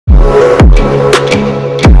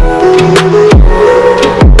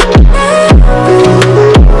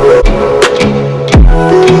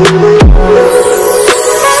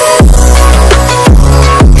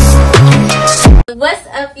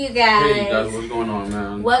What's going on,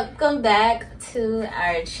 man? Welcome back to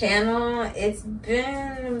our channel. It's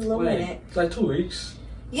been a little minute. It's like 2 weeks.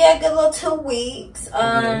 Yeah, good little 2 weeks.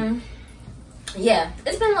 Okay. Yeah,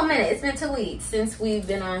 it's been a little minute. It's been 2 weeks since we've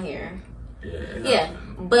been on here. Yeah.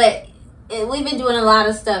 But we've been doing a lot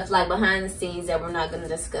of stuff like behind the scenes that we're not going to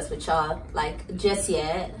discuss with y'all like just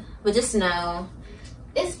yet. But just know,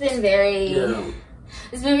 it's been very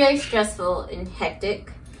stressful and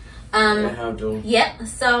hectic. Yep.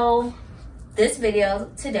 So this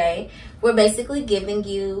video today, we're basically giving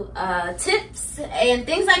you tips and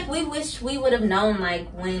things like we wish we would have known like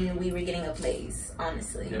when we were getting a place,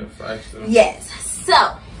 honestly. Yeah, facts. Yes.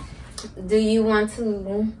 So, do you want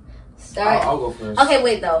to start? I'll go first. Okay,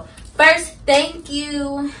 wait though. First, thank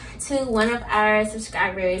you to one of our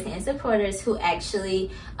subscribers and supporters who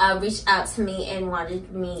actually reached out to me and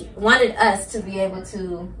wanted us to be able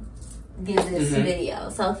to give this video.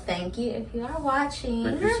 So thank you if you are watching.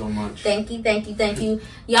 Thank you so much. Thank you.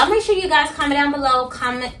 Y'all make sure you guys comment down below.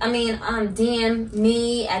 DM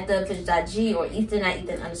me at thefish.g or Ethan at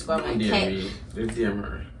Ethan_1K. DM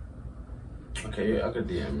her. Okay, yeah, I could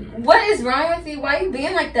DM me. What is wrong with you? Why you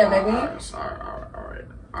being like that, baby? All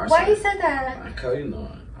right. Why you said that? Because, you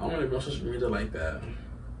know, I don't want to be on social media like that.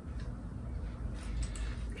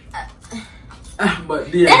 But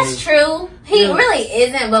DM that's me. true. He really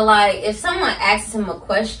isn't, but like if someone asks him a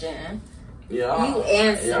question, you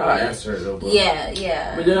answer. Yeah, I answer it though. But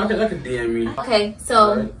yeah. But yeah, I could DM me. Okay,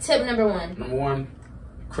 so tip number one. Number one,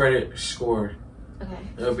 credit score. Okay.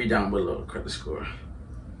 It'll be down below, credit score.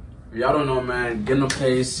 If y'all don't know, man, getting a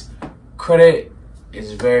place, credit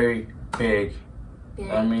is very big.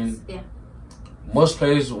 Yeah. I mean, yeah. Most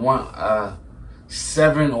places want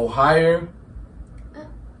 7 or higher.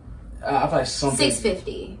 I feel like something.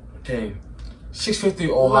 650. Okay, 650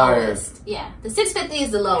 or lowest. higher. Yeah, the 650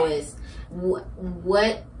 is the lowest.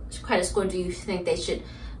 What credit score do you think they should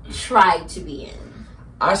try to be in?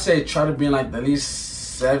 I say try to be in like at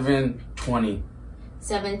least 720.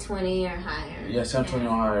 720 or higher. Yeah, 720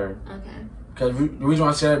 or higher. Okay. Because the reason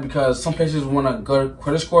why I say that because some places want a good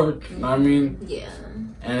credit score. You know what I mean? Yeah.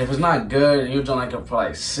 And if it's not good, and you're doing like for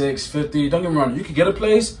like 650. Don't get me wrong, you could get a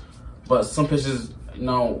place, but some places, you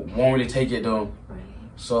know, won't really take it though. Right.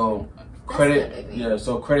 So credit, good,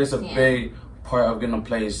 so credit's a big part of getting a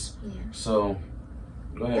place. Yeah. So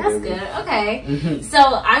go ahead. That's baby. good. Okay. So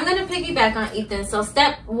I'm gonna piggyback on Ethan. So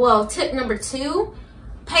tip number 2,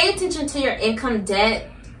 pay attention to your income debt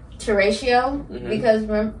to ratio because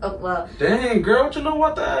remember, dang girl, what you know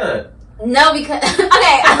about that? No, because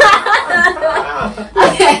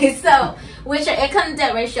okay, so with your income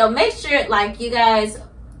debt ratio, make sure like you guys.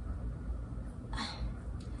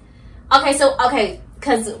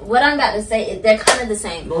 Because what I'm about to say is they're kind of the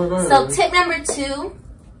same. So tip number 2,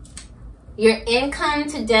 your income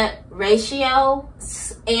to debt ratio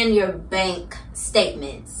and your bank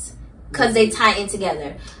statements, because they tie in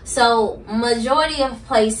together. So majority of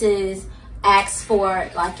places ask for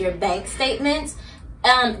like your bank statements.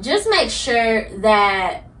 Just make sure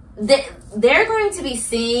that they're going to be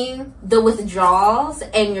seeing the withdrawals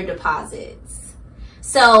and your deposits.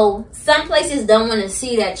 So some places don't want to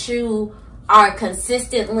see that you are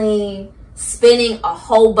consistently spending a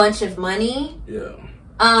whole bunch of money. Yeah.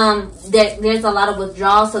 There's a lot of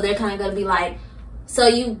withdrawals, so they're kind of going to be like, so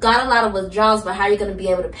you got a lot of withdrawals, but how are you going to be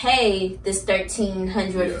able to pay this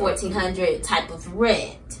 $1,300, $1,400 type of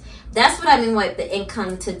rent? That's what I mean with the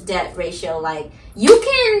income to debt ratio. Like, you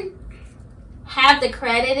can have the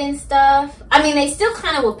credit and stuff. I mean, they still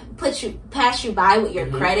kind of will pass you by with your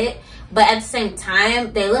credit, but at the same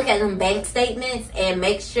time, they look at them bank statements and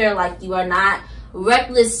make sure like you are not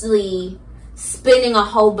recklessly spending a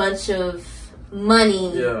whole bunch of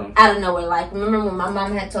money out of nowhere. Like, remember when my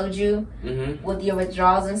mom had told you with your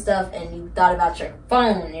withdrawals and stuff, and you thought about your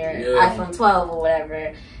phone, your iPhone 12 or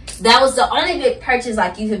whatever. That was the only big purchase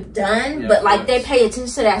like you have done, but like they pay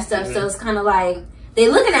attention to that stuff, so it's kind of like they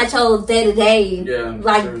looking at your day to day,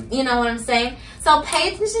 like you know what I'm saying. So pay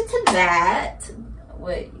attention to that.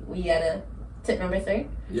 What we got a tip number 3?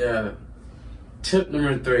 Yeah, tip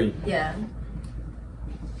number 3. Yeah,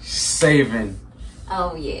 saving.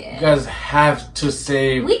 Oh yeah, you guys have to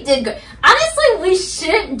save. We did good. Honestly, we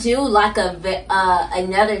should do like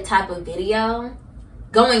another type of video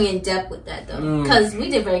going in depth with that though, because we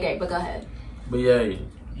did very great. But go ahead. But yeah, you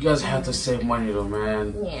guys have to save money though,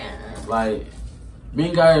 man. Yeah. Like me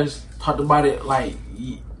and guys talked about it like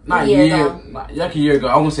not a year, like a year ago.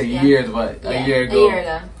 I won't say years, but a year ago. A year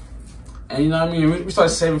ago. And you know what I mean? We started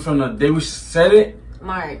saving from the day we said it.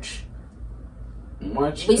 March.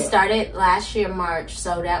 We started last year March,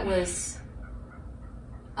 so that was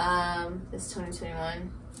it's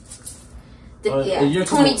 2021. Yeah,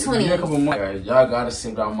 2020. A couple months. Guys, y'all gotta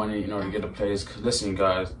save that money in order to get a place. Cause listen,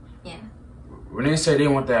 guys. Yeah. When they say they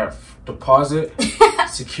want that deposit,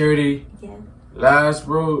 security, last,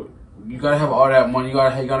 bro, you gotta have all that money. You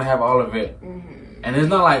gotta have all of it. And it's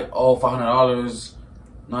not like $500.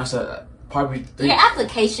 No, I said probably your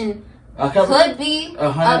application could be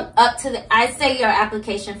up to the. I'd say your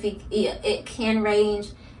application fee it can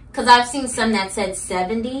range because I've seen some that said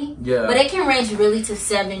 70. Yeah. But it can range really to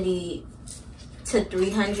 70 to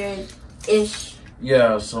 300 ish.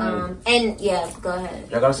 Yeah. So. And yeah, go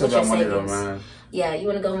ahead. I gotta save that money though, man. Yeah, you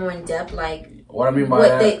want to go more in depth, like what I mean by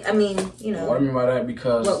that. I mean, you know. What I mean by that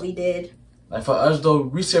because what we did. Like for us though,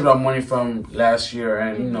 we saved our money from last year,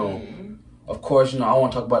 and you know, of course, you know, I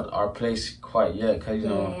won't talk about our place quite yet because you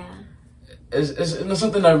know, it's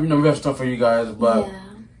something that we have stuff for you guys, but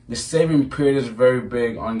the saving period is very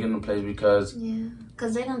big on getting a place because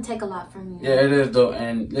they're gonna take a lot from you. Yeah, it is though,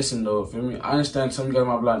 and listen though, for me, I understand some of you guys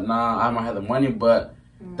might be like, nah, I might have the money, but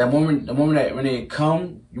the moment that when they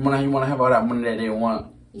come, you wanna have all that money that they want.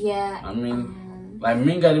 Yeah. I mean, like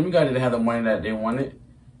me guy didn't have the money that they wanted.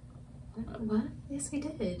 What? Yes, we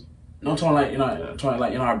did. No, I'm talking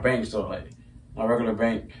like in our banks though, like our regular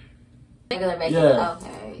bank. Regular bank. Yeah.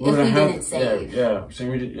 Okay. If we didn't save. Yeah. So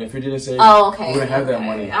if we didn't save. Oh, okay. We wouldn't have that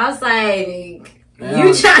money. I was like,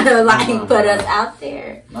 you trying to put us out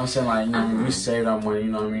there? No, I'm saying like we saved our money.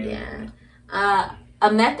 You know what I mean? Yeah.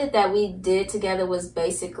 A method that we did together was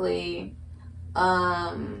basically.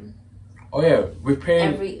 Oh yeah, we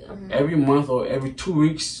paid every month or every 2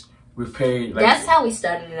 weeks. We paid. Like, that's how we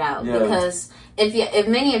started it out because if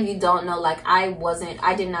many of you don't know, like I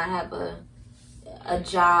did not have a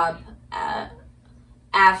job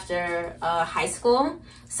after high school,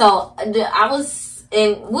 so I was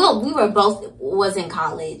we were both in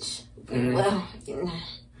college. Well, okay.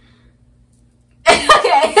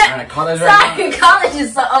 College. Sorry, right college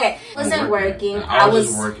is so okay. Wasn't working. I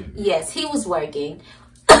was working. Yes, he was working.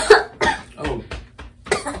 Oh.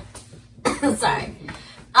 Sorry.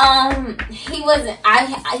 He wasn't.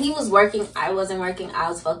 He was working. I wasn't working. I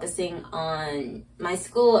was focusing on my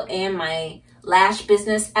school and my lash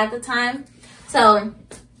business at the time. So,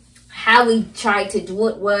 how we tried to do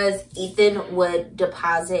it was Ethan would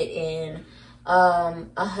deposit in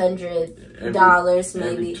 $100 maybe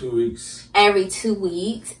every 2 weeks. Every 2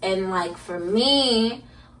 weeks, and like for me,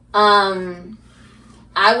 I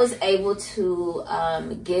was able to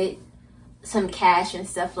get some cash and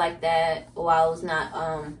stuff like that while I was not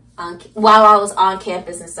while I was on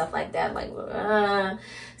campus and stuff like that. Like,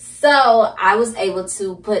 so I was able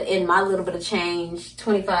to put in my little bit of change,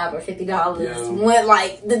 $25 or $50, went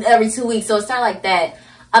like every 2 weeks. So it started like that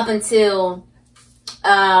up until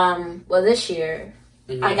this year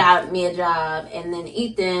I got me a job, and then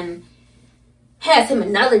Ethan has him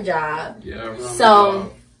another job. Yeah.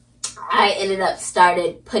 So I ended up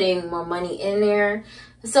started putting more money in there.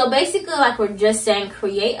 So basically, like we're just saying,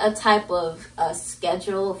 create a type of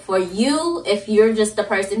schedule for you if you're just the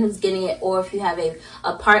person who's getting it, or if you have a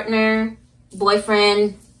partner,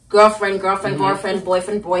 boyfriend, girlfriend,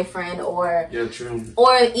 boyfriend, or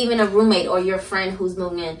or even a roommate or your friend who's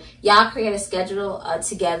moving in. Y'all create a schedule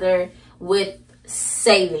together with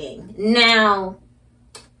saving. Now,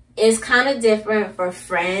 it's kind of different for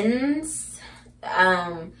friends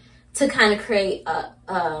to kind of create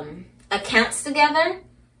accounts together.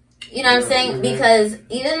 You know what I'm saying? Because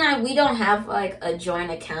even though we don't have like a joint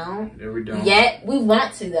account yet, we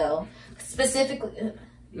want to though. Specifically,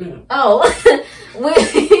 we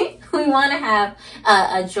want to have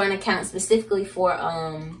a joint account specifically for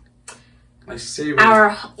like saving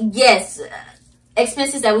our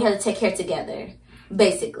expenses that we have to take care of together.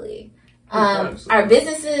 Basically, our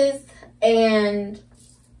businesses and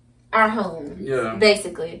our home. Yeah.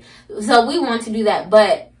 Basically, so we want to do that,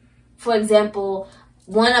 but for example,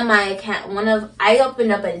 I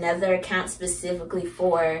opened up another account specifically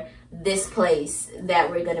for this place that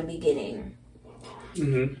we're going to be getting.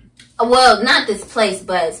 Well, not this place,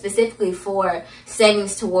 but specifically for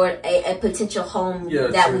savings toward a potential home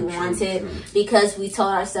that we wanted, because we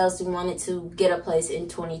told ourselves we wanted to get a place in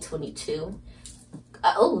 2022.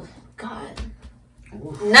 Oh, God.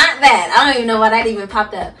 Oof. Not bad. I don't even know why that even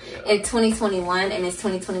popped up in 2021, and it's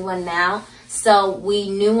 2021 now. So we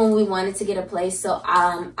knew when we wanted to get a place. So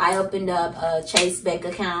I opened up a Chase bank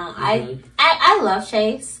account. I love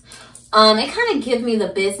Chase. It kind of gives me the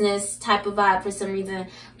business type of vibe for some reason.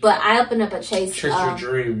 But I opened up a Chase. Chase your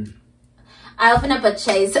dream. I opened up a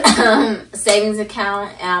Chase savings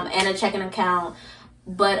account and a checking account.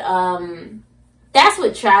 But That's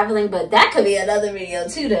with traveling, but that could be another video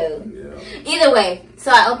too, though. Yeah. Either way,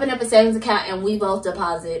 so I opened up a savings account and we both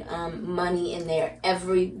deposit money in there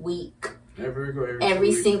every week.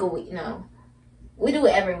 Every single week. No, we do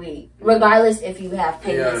it every week, regardless if you have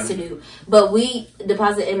payments to do. But we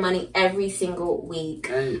deposit in money every single week.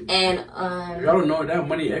 And y'all don't know that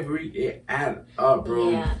money every week, it add up, bro.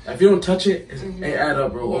 Yeah. If you don't touch it, it add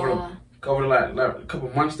up, bro. Over like a couple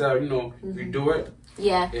months that if you do it.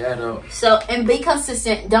 Yeah. It add up. So, and be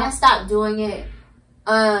consistent. Don't stop doing it.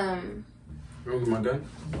 Remember my gun?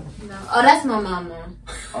 No. Oh, that's my mama.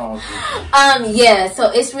 Oh, okay. Yeah,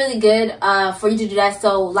 so it's really good for you to do that.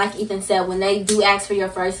 So, like Ethan said, when they do ask for your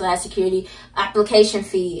first, last security, application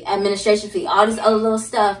fee, administration fee, all this other little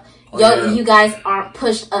stuff, you guys aren't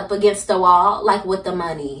pushed up against the wall, like with the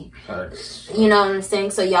money. You know what I'm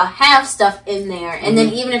saying? So, y'all have stuff in there. And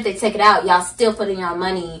then even if they take it out, y'all still putting y'all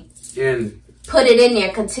money in. Put it in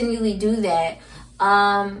there. Continually do that.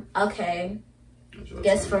 Okay.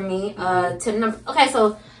 Guess for me. Tip number. Okay,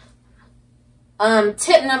 so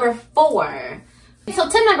tip number 4. So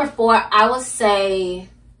tip number 4, I would say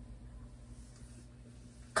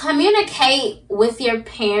communicate with your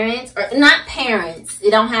parents, or not parents.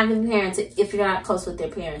 You don't have to be parents if you're not close with their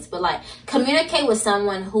parents, but like communicate with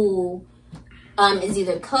someone who is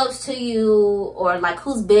either close to you or like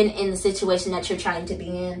who's been in the situation that you're trying to be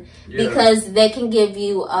in, because they can give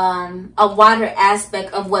you a wider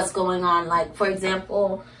aspect of what's going on. Like, for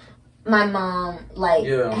example, my mom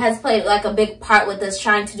has played like a big part with us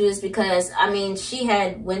trying to do this, because I mean she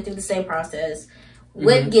had went through the same process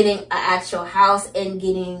with getting an actual house and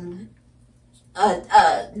getting a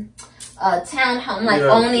townhome, like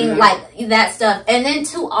owning like that stuff. And then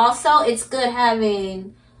too, also it's good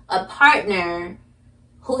having a partner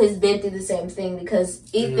who has been through the same thing, because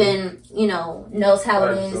Ethan, knows how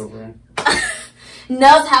it is.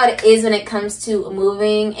 Knows how it is when it comes to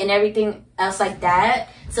moving and everything else like that.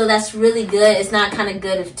 So that's really good. It's not kind of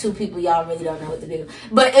good if two people y'all really don't know what to do.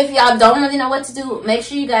 But if y'all don't really know what to do, make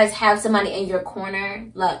sure you guys have somebody in your corner.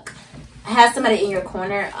 Look, have somebody in your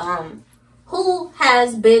corner who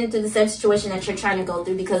has been through the same situation that you're trying to go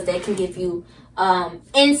through, because they can give you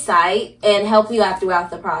insight and help you out throughout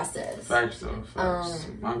the process. Thanks, though.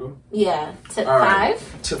 Mango? Yeah. Tip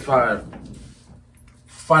 5. Tip 5.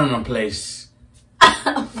 Finding a place.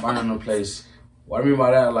 Finding a place. What I mean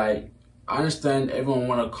by that, like, I understand everyone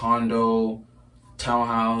want a condo,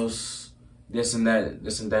 townhouse, this and that,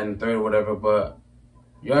 and third, or whatever, but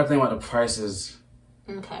you gotta think about the prices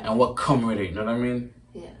and what come with it. You know what I mean?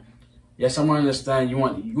 Yeah. Yes, I understand you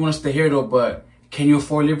want to stay here though, but can you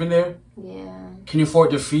afford living there? Yeah. Can you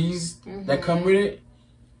afford the fees that come with it?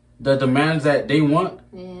 The demands that they want?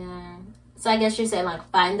 Yeah. So I guess you're saying like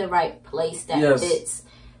find the right place that fits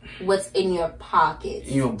what's in your pockets.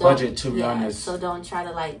 In your budget, to be honest. So don't try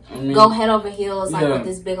to go head over heels like with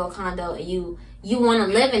this big old condo, and you want to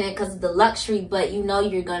live in it because of the luxury, but you know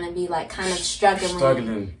you're going to be like kind of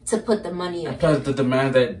struggling to put the money in. And plus the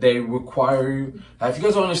demand that they require you. Like, if you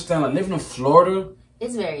guys don't understand, like living in Florida,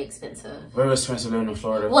 it's very expensive. Very expensive living in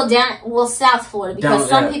Florida. Well, South Florida, because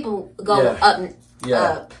some people go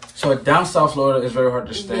up. So down South Florida is very hard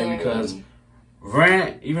to stay because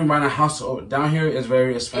rent, even buying a house down here, is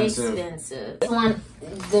very expensive. I want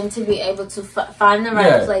them to be able to find the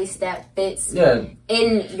right place that fits in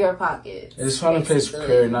your pocket. It's finding a place,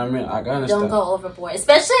 period. You know what I mean? I understand. Don't go overboard,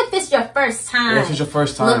 especially if it's your first time. Yeah, if it's your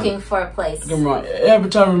first time looking for a place. Every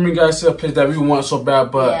time we guys see a place that we want so bad,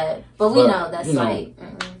 but we know that's like.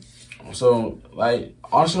 So like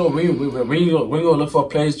honestly, when you go look for a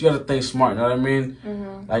place, you gotta think smart. You know what I mean?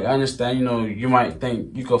 Like, I understand. You might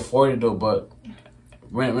think you can afford it though, but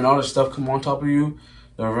when all this stuff come on top of you,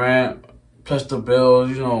 the rent plus the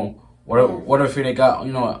bills, whatever fee they got,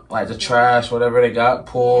 like the trash, whatever they got,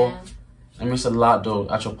 pool. I mean, it's a lot though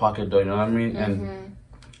at your pocket though. You know what I mean? And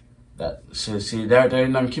that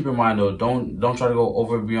keep in mind though. Don't try to go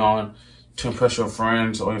over beyond to impress your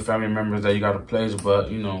friends or your family members that you got a place, but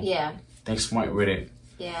think smart with it.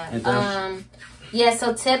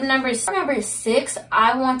 So tip number 6,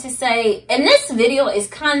 I want to say, and this video is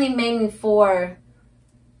kind of mainly for,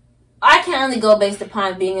 I can only go based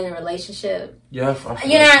upon being in a relationship. Yeah,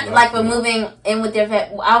 like when moving in with their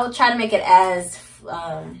family, I will try to make it as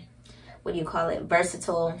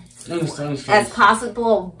versatile as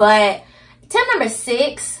possible. But tip number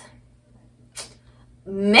 6,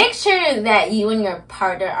 make sure that you and your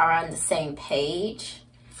partner are on the same page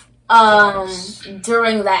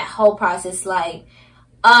during that whole process. Like,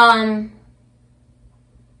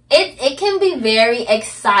 It can be very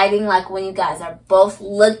exciting, like when you guys are both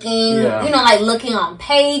looking, you know, like looking on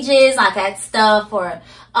pages, like at stuff, or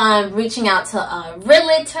reaching out to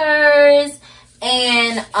realtors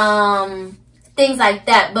and things like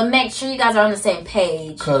that. But make sure you guys are on the same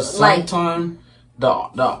page. Because sometimes the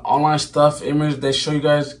online stuff, images they show you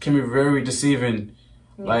guys can be very deceiving.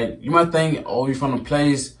 Like, you might think, oh, you found a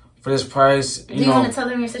place for this price. Do you want to tell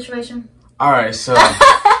them your situation? All right, so...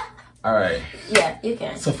 All right. Yeah, you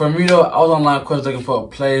can. So for me though, I was online, of course, looking for a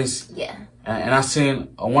place. Yeah. And I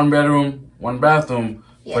seen a 1-bedroom, 1-bathroom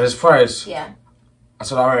for this price. Yeah. I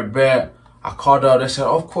said, all right, bet. I called up. They said,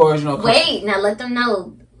 of course, you know. Wait, now let them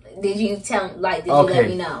know. Did you tell? Like, did you let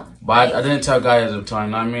me know? But I didn't tell guys at the time.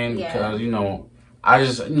 You know what I mean? Because you know, I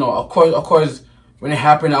just of course, when it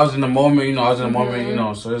happened, I was in the moment. You know, I was in the moment. You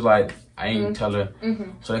know, so it's like I ain't tell her.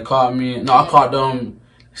 So they called me. No, I called them.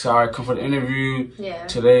 So I come for the interview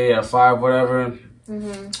today at 5, whatever.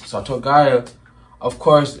 So I told Gaia, of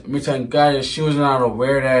course, me telling Gaia, she was not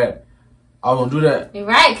aware that I was gonna do that. You're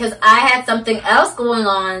right, because I had something else going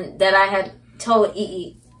on that I had told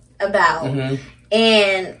EE about,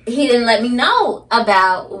 and he didn't let me know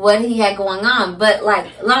about what he had going on. But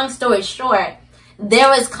like, long story short, there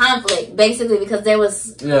was conflict basically because there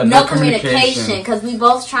was no communication. Because we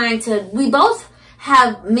both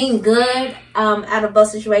mean good out of both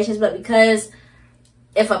situations, but because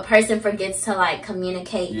if a person forgets to like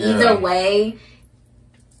communicate either way,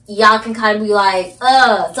 y'all can kind of be like,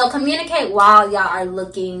 so communicate while y'all are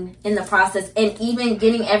looking in the process, and even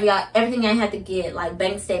getting everything I had to get, like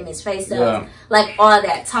bank statements, face-ups, like all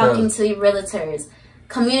that, talking to your realtors.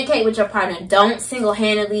 Communicate with your partner. Don't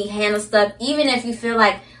single-handedly handle stuff, even if you feel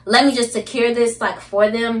like, let me just secure this like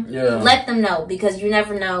for them. Let them know, because you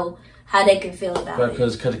never know how they can feel about it.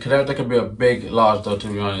 Because that could be a big loss, though, to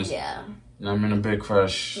be honest. Yeah. I'm in a big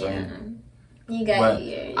crush. Yeah. You got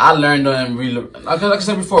it. I learned though, and like I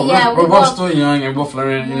said before, we're both still young and both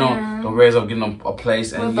learning, you know, the ways of getting a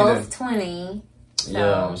place. And we're both 20. So.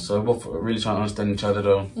 Yeah, so we're both really trying to understand each other,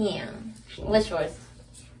 though. Yeah. What's yours?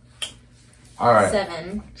 All right.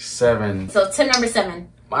 7. So tip number 7.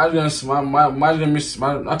 My tip number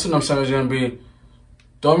 7 is gonna be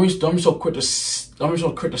don't be so quick to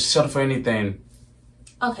settle for anything.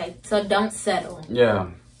 Okay, so don't settle.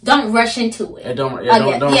 Yeah. Don't rush into it. Don't rush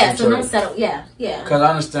into it. Don't settle. Yeah. Because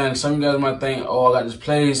I understand some guys might think, oh, I got this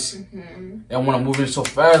place, and want to move in so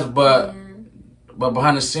fast, but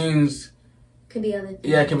behind the scenes, could be other things.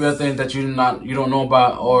 Yeah, it could be other things that you don't know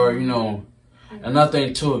about, or you know. Another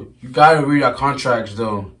thing too, you gotta read our contracts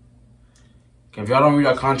though. If y'all don't read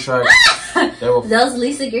our contracts, they will, those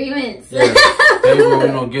lease agreements. Yeah, they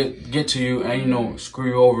will get to you and screw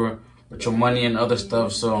you over with your money and other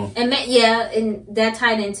stuff. So and that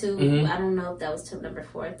tied into I don't know if that was tip number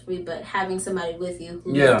 4 or 3, but having somebody with you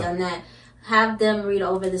who has done that. Have them read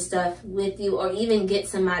over the stuff with you, or even get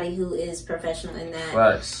somebody who is professional in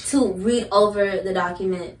that to read over the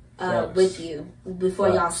document with you before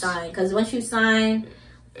y'all sign. Because once you sign,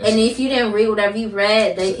 and if you didn't read whatever you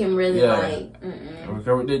read, they can really they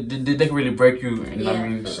can really break you. You know what I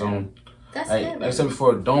mean? So that's like I said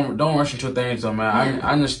before, don't rush into things, though, man.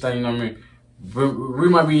 I understand. You know what I mean? We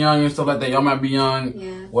might be young and stuff like that. Y'all might be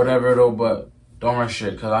young, whatever though. But don't rush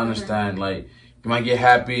it, because I understand. Like, you might get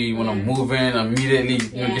happy, you want to move in immediately,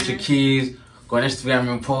 get your keys, go on Instagram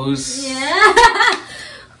and post.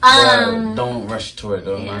 Don't rush to it,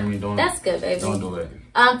 though. I mean, that's good, baby. Don't do it.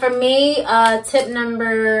 For me, tip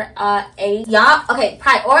number 8, y'all,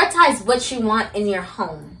 prioritize what you want in your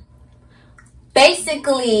home.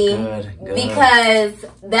 Basically, because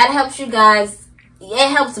that helps you guys, it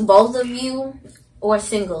helps both of you, or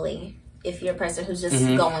singly, if you're a person who's just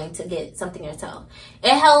going to get something yourself.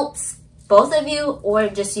 It helps both of you, or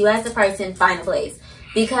just you as a person, find a place.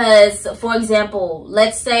 Because, for example,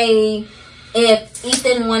 let's say if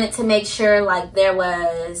Ethan wanted to make sure like there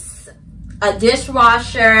was a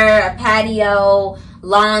dishwasher, a patio,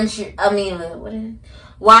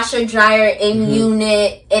 washer, dryer in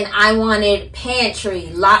unit, and I wanted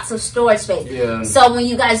pantry, lots of storage space. So when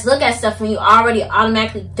you guys look at stuff, when you already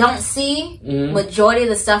automatically don't see majority of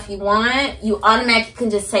the stuff you want, you automatically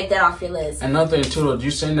can just take that off your list. Another thing too,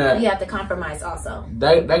 you saying that you have to compromise also.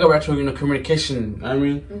 That go back to communication. I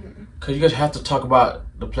mean, because you guys have to talk about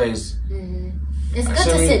the place. It's good to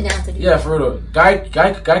sit down to do that. Yeah, for real. Guy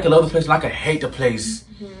can love the place, and I can hate the place.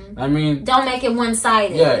 I mean, don't make it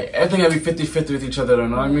one-sided. Yeah, everything gotta be 50-50 with each other, you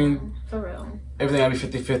know what I mean? For real. Everything gotta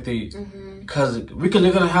be 50-50. Because we can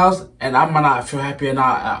live in a house, and I might not feel happy or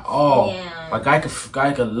not at all. Like, guy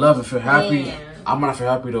can love and feel happy. I might not feel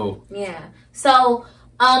happy, though. Yeah. So,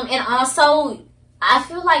 and also, I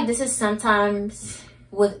feel like this is sometimes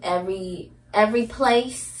with every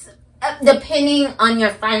place, depending on your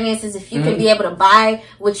finances, if you can be able to buy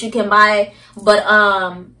what you can buy. But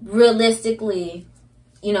realistically,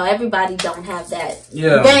 you know, everybody don't have that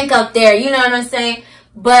bank up there. You know what I'm saying?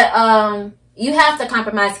 But you have to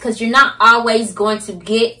compromise, because you're not always going to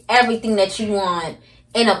get everything that you want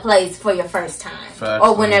in a place for your first time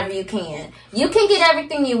or whenever you can. You can get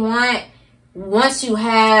everything you want once you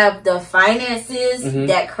have the finances,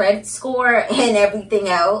 that credit score, and everything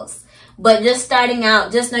else. But just starting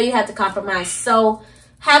out, just know you have to compromise. So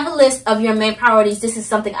have a list of your main priorities. This is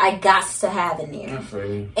something I got to have in there.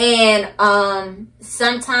 And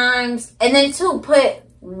sometimes, and then too, put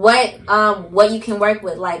what you can work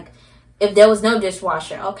with. Like, if there was no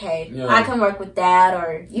dishwasher, okay, I can work with that,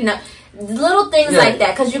 or, you know, little things like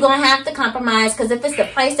that. Because you're going to have to compromise. Because if it's the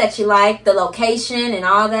place that you like, the location and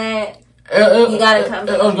all that, you got to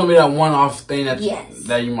compromise. It was going to be that one-off thing that,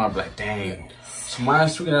 that you might be like, dang. So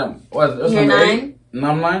mine's tweaking up. What? It was You're 9?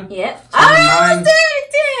 I'm 9? Yep. So 9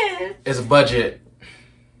 is budget.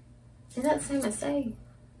 Is that the same as say?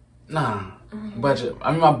 Nah. Budget.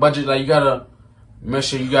 I mean, my budget, like, you got to make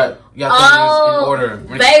sure you got things in order.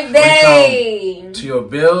 Baby! To your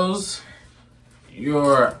bills,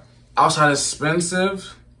 your outside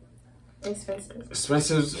expensive. You're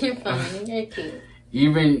funny. You're cute.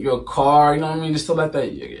 Even your car, you know what I mean? Just stuff like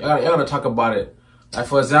that. You gotta talk about it. Like,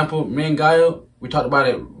 for example, me and Gaia, we talked about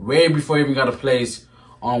it way before we even got a place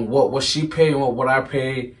on what she paid and what I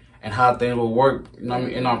paid and how things will work, you know what I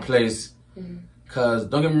mean, in our place. Because,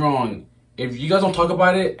 don't get me wrong, if you guys don't talk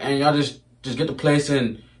about it and y'all just get the place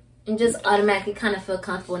and just automatically kind of feel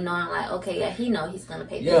comfortable knowing, like, okay, yeah, he know he's gonna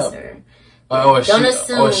pay this, or don't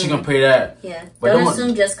assume. Or she gonna pay that. Yeah, but don't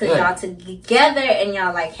assume just because y'all together and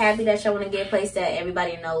y'all like happy that y'all want to get a place that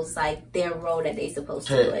everybody knows like their role that they supposed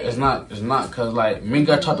to play. It's not because like me and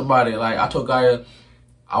Guy talked about it. Like, I told Gaia,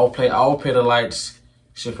 I will pay the lights.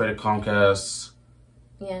 She'll pay the Comcast.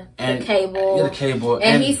 Yeah, and the cable. Yeah, the cable.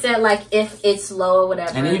 And he said, like, if it's low or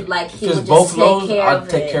whatever, and like, he would just take care of it. I'll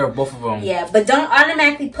take care of both of them. Yeah, but don't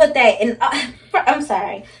automatically put that in. I'm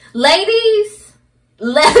sorry. Ladies,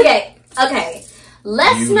 okay.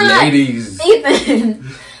 Let's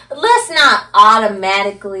not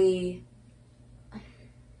automatically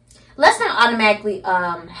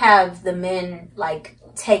have the men, like,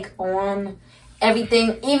 take on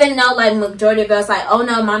everything, even though, like, majority of girls like, oh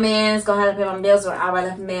no, my man's gonna have to pay my bills, or I'd rather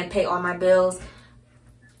have a man pay all my bills.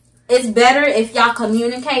 It's better if y'all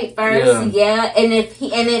communicate first, and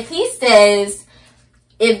if he says,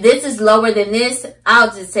 if this is lower than this,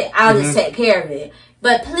 I'll just take care of it.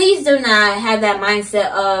 But please do not have that mindset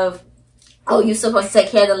of, oh, you're supposed to take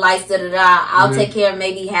care of the lights, I'll take care of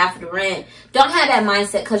maybe half of the rent. Don't have that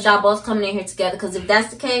mindset, because y'all both coming in here together. Because if that's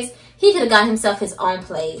the case, he could have got himself his own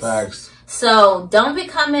place. Facts. So don't be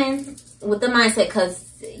coming with the mindset,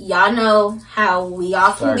 because y'all know how we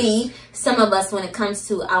all can be. Some of us, when it comes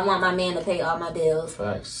to, I want my man to pay all my bills.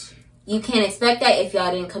 Facts. You can't expect that if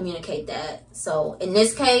y'all didn't communicate that. So in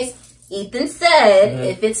this case, Ethan said,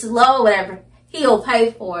 if it's low or whatever, he'll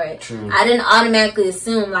pay for it. True. I didn't automatically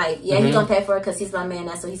assume, like, he's gonna pay for it because he's my man.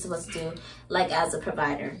 That's what he's supposed to do, like, as a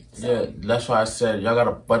provider. So. Yeah, that's why I said y'all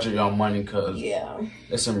gotta budget your money. Cause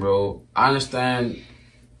listen, bro, I understand.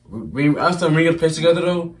 We understand when you get a place together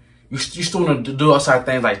though. You still want to do outside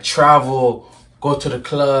things like travel, go to the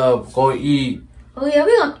club, go eat. Oh yeah,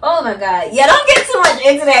 oh my god, yeah, don't get too much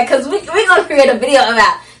into that, because we gonna create a video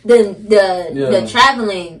about the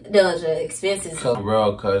traveling, the expenses.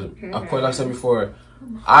 Bro, because of course, like I said before,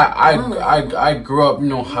 I grew up, you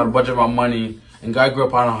know, how to budget my money, and Guy grew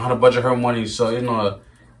up on how to budget her money. So, you know,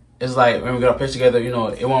 it's like when we got a place together, you know,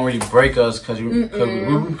 it won't really break us because we know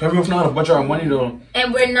how to budget our money though.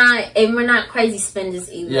 And we're not crazy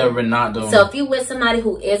spenders either. Yeah, we're not though. So if you with somebody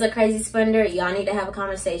who is a crazy spender, y'all need to have a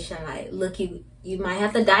conversation. Like, look, you might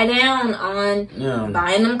have to die down on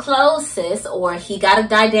buying them clothes, sis, or he got to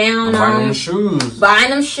die down on buying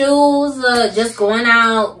them shoes, just going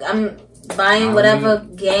out, buying whatever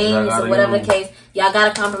games or whatever the case. Y'all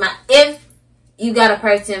got to compromise. If you got a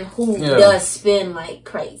person who does spend like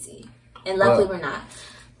crazy, and luckily we're not.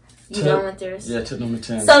 You done with yours? Yeah, tip number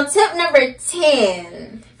 10. So tip number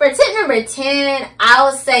 10. For tip number 10, I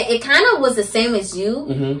would say it kind of was the same as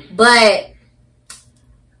you, but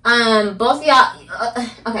both of y'all.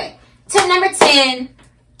 Okay, tip number 10: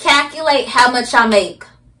 calculate how much y'all make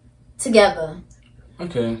together.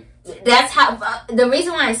 Okay. That's how. The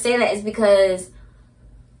reason why I say that is because,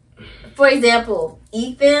 for example,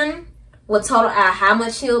 Ethan will total out how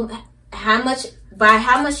much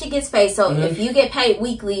he gets paid. So if you get paid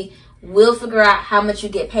weekly, we'll figure out how much you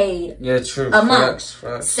get paid. Yeah, true. A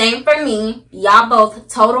month. Same for me. Y'all both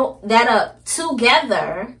total that up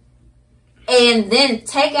together, and then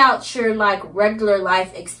take out your like regular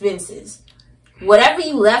life expenses. Whatever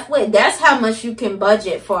you left with, that's how much you can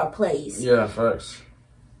budget for a place. Yeah, facts.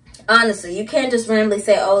 Honestly, you can't just randomly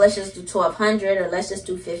say, "Oh, let's just do 1,200 or let's just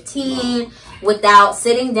do 15," without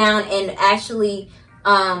sitting down and actually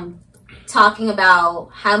talking about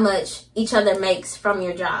how much each other makes from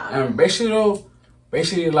your job. And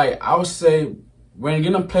basically, like I would say, when you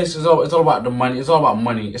get in a place, it's all about the money. It's all about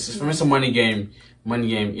money. It's just, for me, it's a money game. Money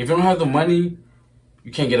game. If you don't have the money,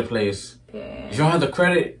 you can't get a place. Yeah. If you don't have the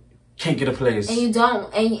credit, can't get a place. And you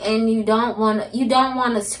don't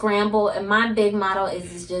want to scramble. And my big motto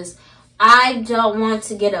is just, I don't want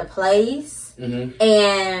to get a place,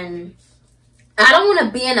 and I don't want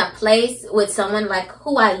to be in a place with someone like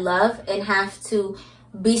who I love and have to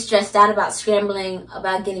be stressed out about scrambling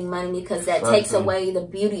about getting money, because that takes away the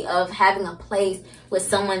beauty of having a place with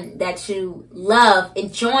someone that you love,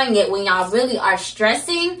 enjoying it when y'all really are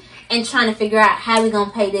stressing and trying to figure out how we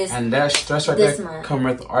gonna pay this. And that stress right there come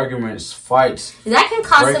with arguments, fights. That can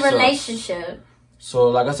cost a relationship. So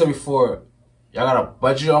like I said before, y'all gotta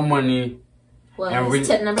budget your money. Well, and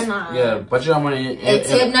tip number 9. Yeah, budget your money. And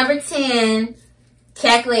tip number 10,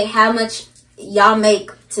 calculate how much y'all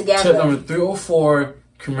make together. Tip number 3 or 4,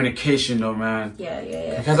 communication though, man.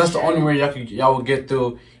 Yeah. Because that's the only way y'all will get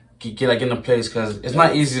through. Get like in a place, because it's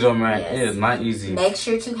not easy though, man. It is not easy. Make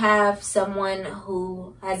sure to have someone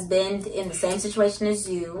who has been in the same situation as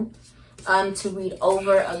you, to read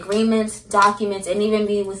over agreements, documents, and even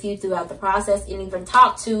be with you throughout the process, and even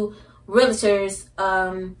talk to realtors,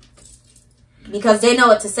 because they know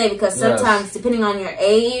what to say. Because sometimes, depending on your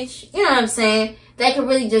age, you know what I'm saying, they can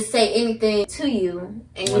really just say anything to you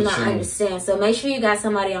and you not understand. So make sure you got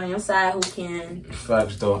somebody on your side who can.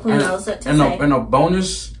 Facts though. Who knows what to say. And a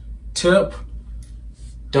bonus tip: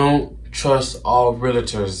 don't trust all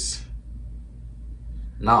realtors.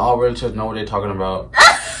 Not all realtors know what they're talking about.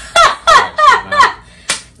 Facts,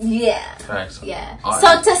 yeah. Facts. Yeah.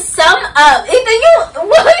 So to sum up,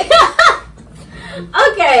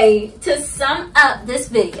 okay, to sum up this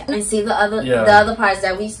video and see the other parts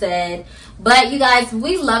that we said. But you guys,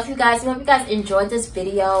 we love you guys. We hope you guys enjoyed this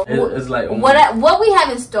video. It's like what we have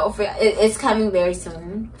in store for you. It's coming very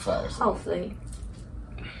soon. Facts. Hopefully.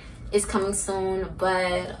 It's coming soon,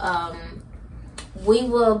 but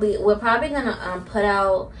we're probably gonna put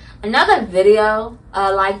out another video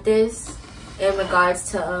like this in regards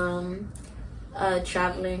to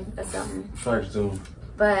traveling or something. Facts too.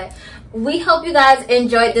 But we hope you guys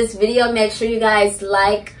enjoyed this video. Make sure you guys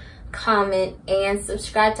like, comment, and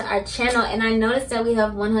subscribe to our channel. And I noticed that we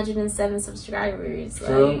have 107 subscribers.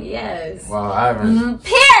 True. Like, yes. Wow, I haven't.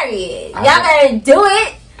 Period. Y'all better do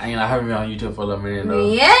it. I haven't been on YouTube for a little minute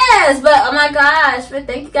though. Yes, but oh my gosh. But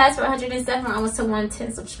thank you guys for 107, almost to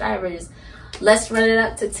 110 subscribers. Let's run it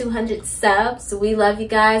up to 200 subs. We love you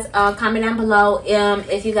guys. Comment down below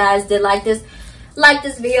if you guys did like this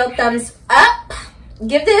video. Thumbs up.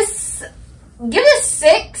 Give this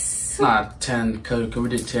 6. Nah, 10. Cause we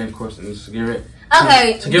did 10 courses. Give it.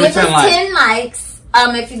 Okay, give us 10 likes.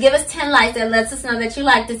 If you give us 10 likes, that lets us know that you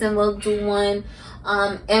like this, and we'll do one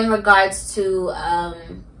in regards to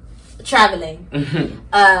traveling.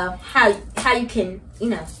 How you can,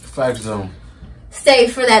 Facts zone.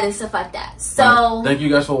 Save for that and stuff like that. So thank you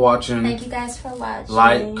guys for watching.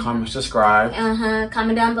 Like, comment, subscribe.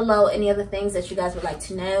 Comment down below any other things that you guys would like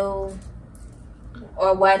to know,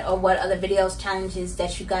 or what other videos, challenges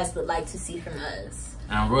that you guys would like to see from us.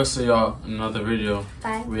 And we'll see y'all in another video.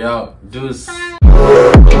 Bye. We out. Deuce. Bye.